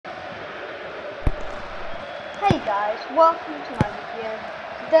Hey guys, welcome to my video.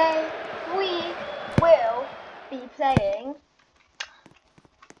 Today we will be playing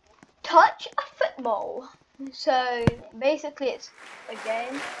Touch a Football. So basically it's a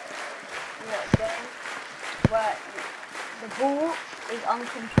game, where the ball is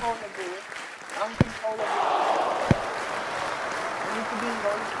uncontrollable. And you can be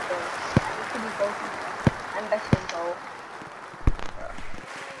goalkeeper, and best control.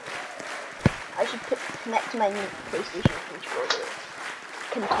 I should connect my new PlayStation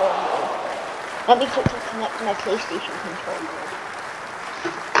controller. Let me quickly connect my PlayStation controller.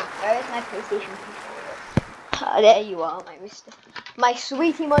 Where is my PlayStation controller? There you are, my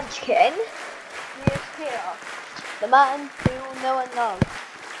sweetie munchkin. He is here. The man who no one loves.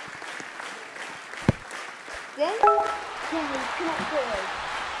 Yeah? Yeah, he's connected.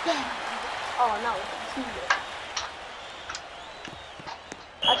 Yeah. Oh no, I can see it.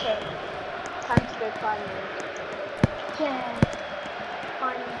 Okay. Time to go climbing. Yeah.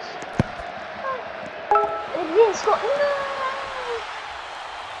 Climbs. It's got no!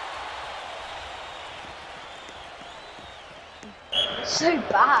 It's so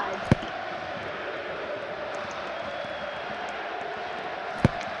bad.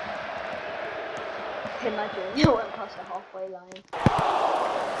 Imagine you went past the halfway line.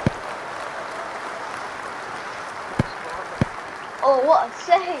 Oh, what a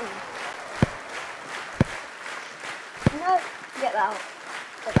save! No, get out.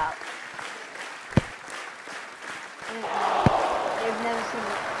 Get out. They've never seen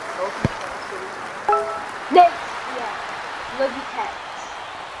it. Next, yeah. Logitech.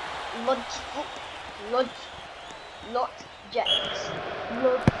 Logitech.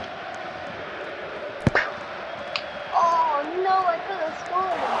 Oh no, I could have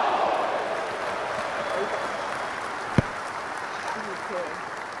scored.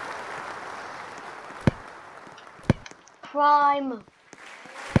 Prime.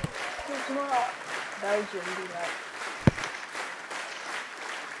 Belgium be like.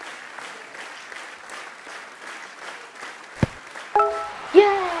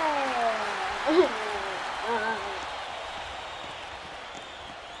 Yeah.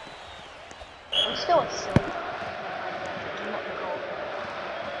 I'm still a silver. Not the gold.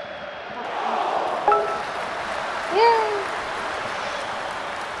 Yay!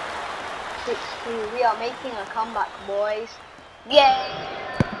 6-2. We are making a comeback, boys. Yeah,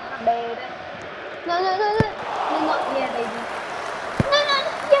 baby. No, not yeah, baby. No, yeah.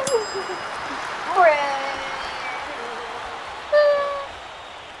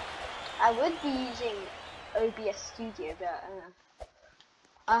 I would be using OBS Studio, but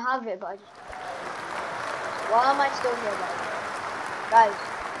I have it, but I just. Why am I still here, guys?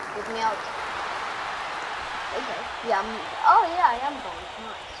 Get me out. Okay. Yeah. Oh yeah, I am gold.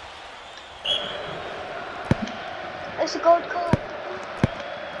 Nice. It's a gold card.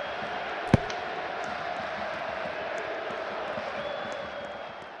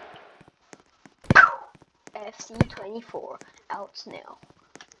 FC24 out now.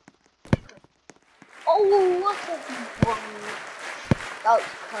 Oh, what a one! That was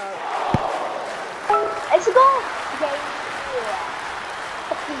curved. It's a goal! Okay. Yeah.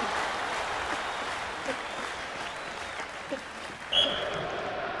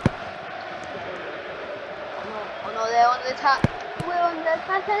 Oh no, they're on the attack. We're on the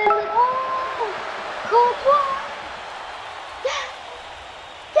attack and it's oh! Courtois! Yeah!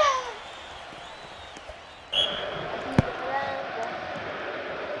 Yeah!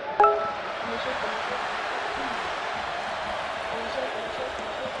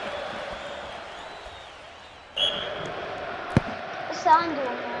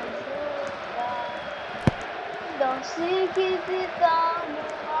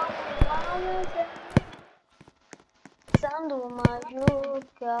 Sando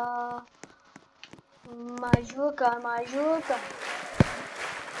majuka, majuka.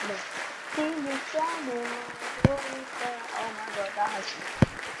 Oh my god, that has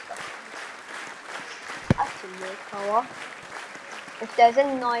that's a weird power. If there's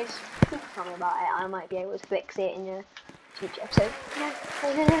any noise, please tell me about it. I might be able to fix it in a future episode. Yes!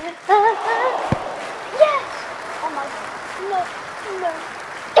 Yes! Oh my god. No.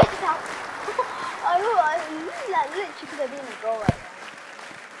 Get it out! I literally could have been a goal right now.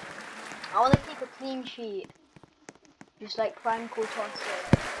 I want to keep a clean sheet. Just like Prime Courtois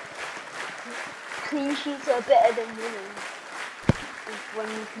said. Clean sheets are better than winning. When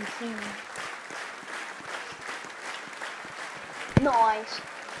you can see. Nice.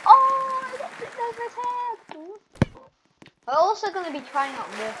 Oh, I got flipped over his head. We're also going to be trying out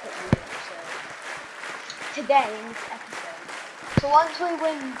more football today in this episode. So once we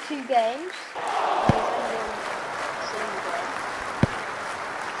win 2 games, in the game.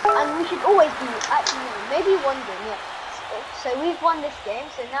 And we should always be, actually, no, maybe one game, yeah. So we've won this game,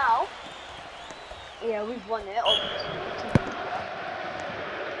 so now, yeah, we've won it, obviously.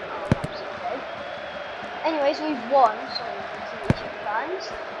 Oh, that's okay. Anyways, we've won, so congratulations, fans.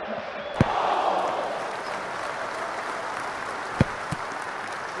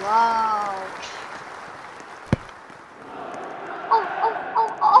 Wow. Oh, oh, oh,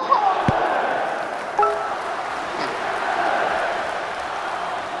 oh.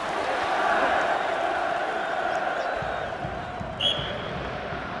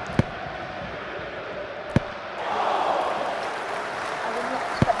 I did not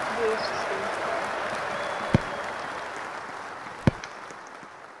expect this to stay.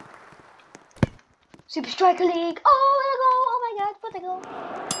 Super Striker League. Oh, what a goal. Oh my god, what a goal.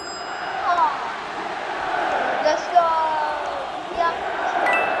 Oh. Let's go. Yep.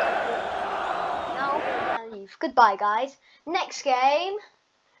 Now we're gonna leave. Goodbye, guys. Next game.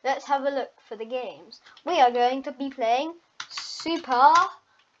 Let's have a look for the games. We are going to be playing Super.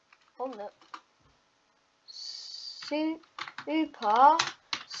 Hold up. Super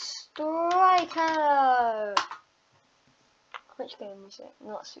Striker. Which game was it?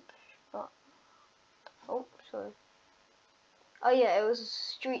 Not Super. Not. Oh, sorry. Oh yeah, it was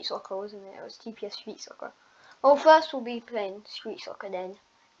Street Soccer, wasn't it? It was TPS Street Soccer. Well, first we'll be playing Street Soccer, then,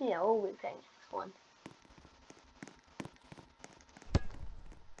 you know, we'll be playing this one.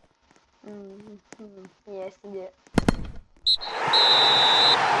 Yes, to do it.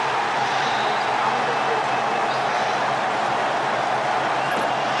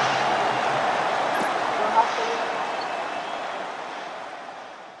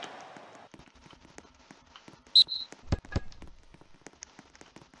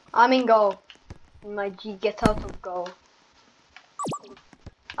 I'm in goal. My G, get out of goal.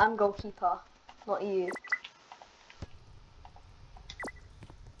 I'm goalkeeper, not you.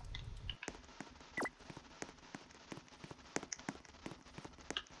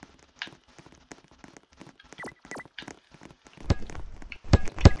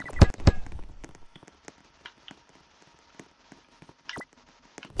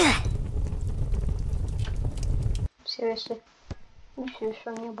 Seriously, you should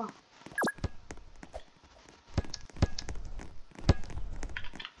show me about.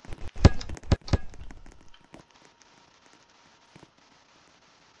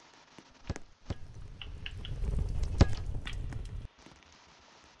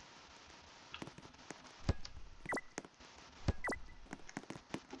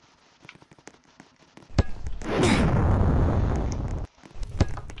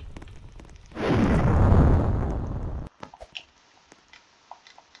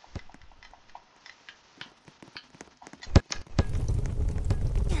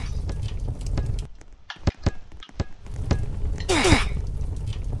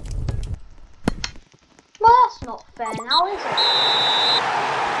 Well, that's not fair now, is it?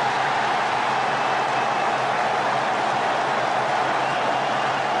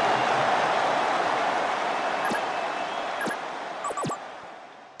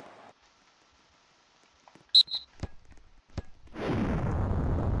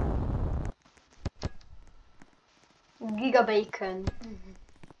 Giga Bacon.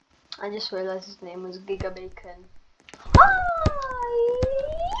 I just realized his name was Giga Bacon.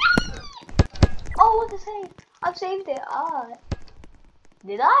 Oh, what a save! I've saved it. Ah,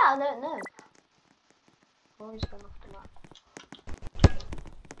 did I? I don't know. Oh, he's gone off the map.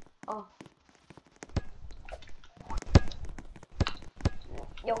 Oh.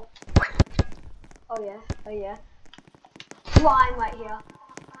 Yo. Oh yeah. Oh yeah. Flying right here.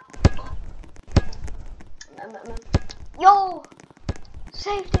 Yo!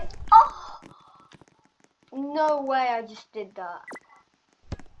 Saved it! Oh! No way I just did that.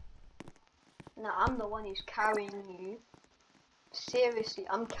 No, I'm the one who's carrying you. Seriously,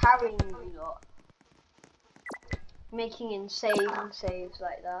 I'm carrying you lot. Making insane saves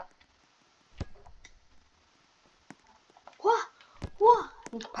like that. What? What? I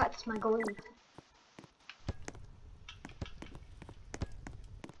need to practice my goalie.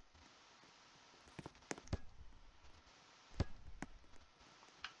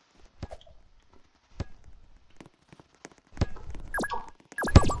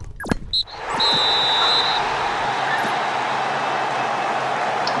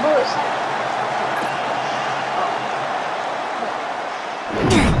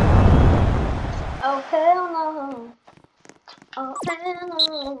 Oh hell no. Oh hell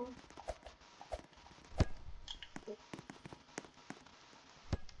no.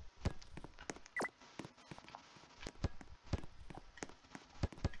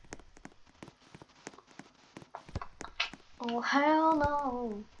 Oh hell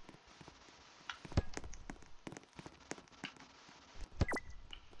no.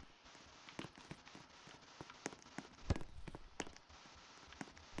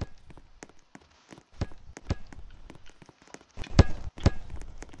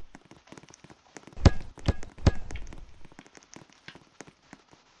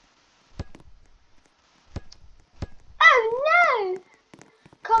 Oh no!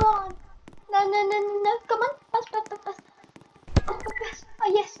 Come on! No! Come on! Pass! Oh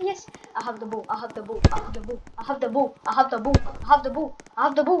yes! I have the ball! I have the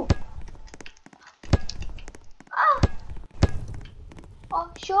ball! Ah! Oh,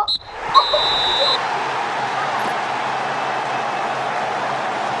 shot!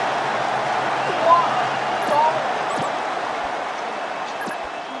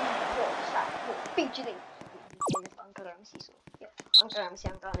 Featuring Angela Messi.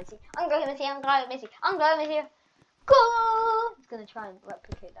 Goal! He's gonna try and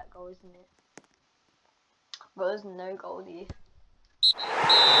replicate that goal, isn't it? But there's no goalie.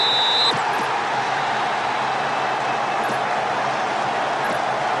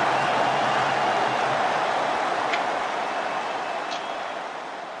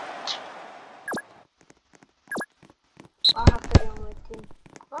 I have to be on my team.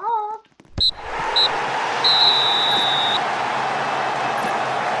 Oh.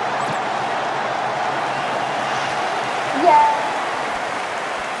 Yeah.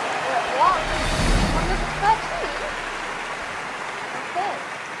 What? Number 13? Okay.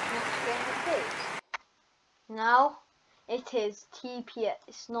 Next game it is. Now it is TPS.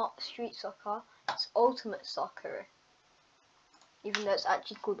 It's not street soccer. It's ultimate soccer. Even though it's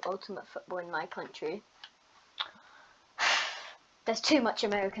actually called ultimate football in my country. There's too much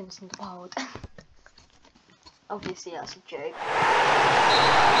Americans in the world. Obviously that's a joke.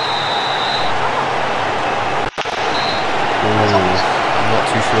 I'm not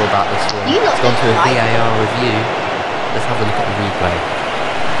too sure about this one. It's gone to a VAR review. Let's have a look at the replay.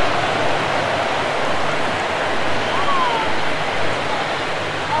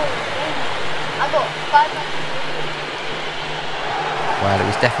 I got 5 minutes. Well, it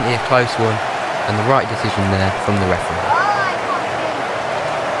was definitely a close one, and the right decision there from the referee.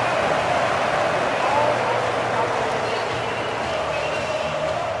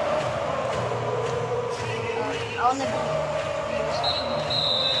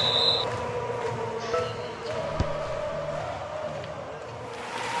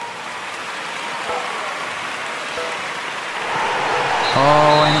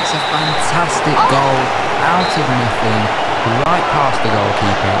 Oh, and it's a fantastic goal out of nothing, right past the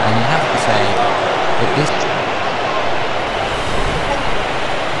goalkeeper, and you have to say that this...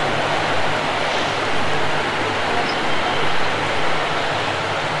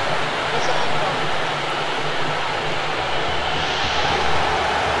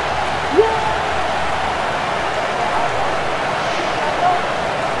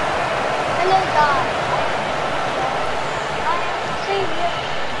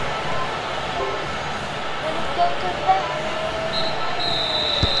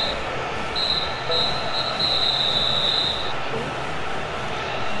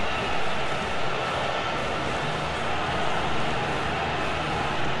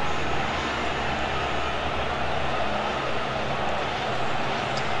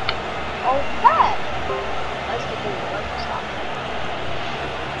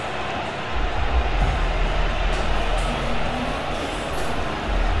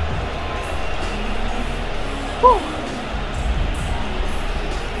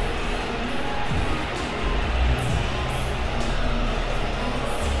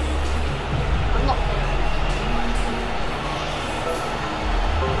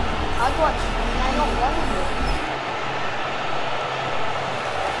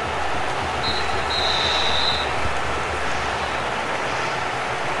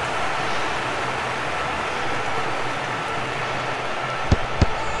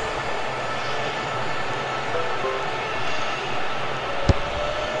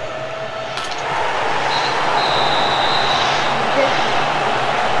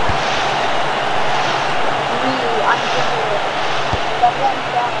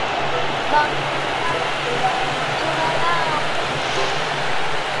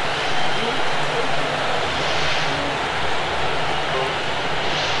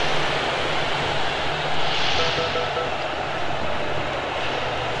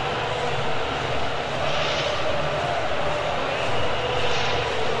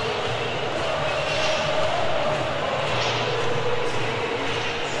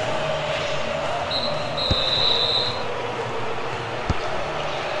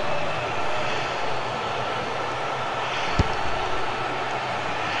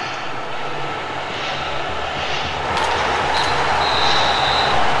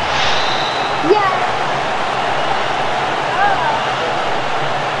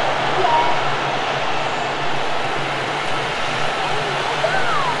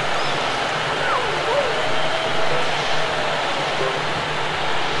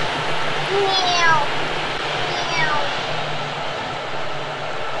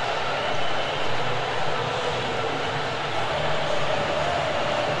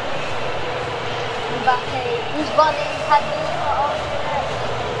 running, tagging,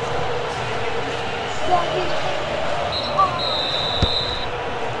 yeah, he's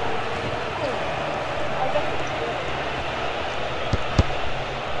I guess it's good.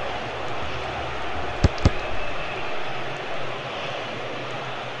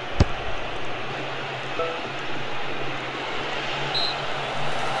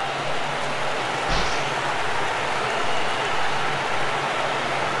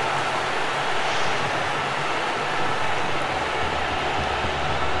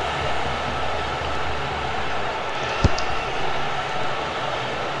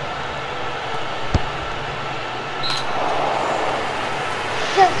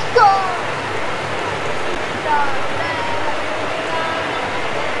 Let's go!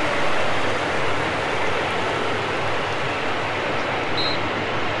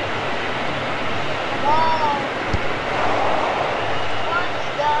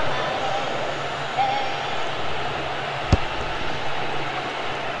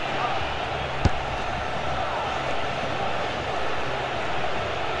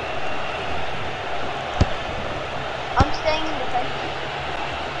 I'm staying in the fence.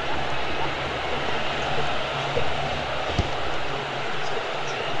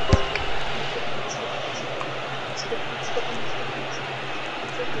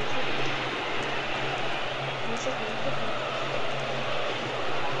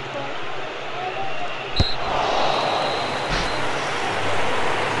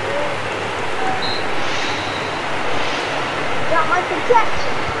 Got my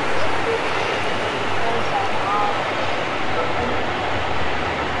protection.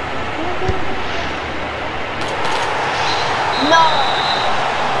 No.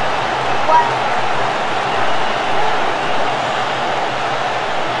 What?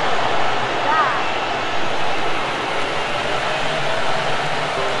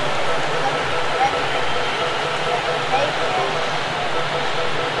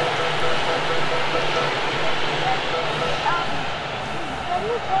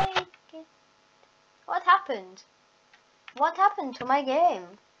 What happened? What happened to my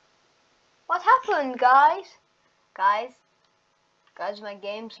game? What happened, guys? Guys, my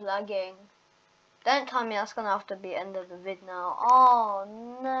game's lagging. Don't tell me that's gonna have to be end of the vid now. Oh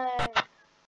no.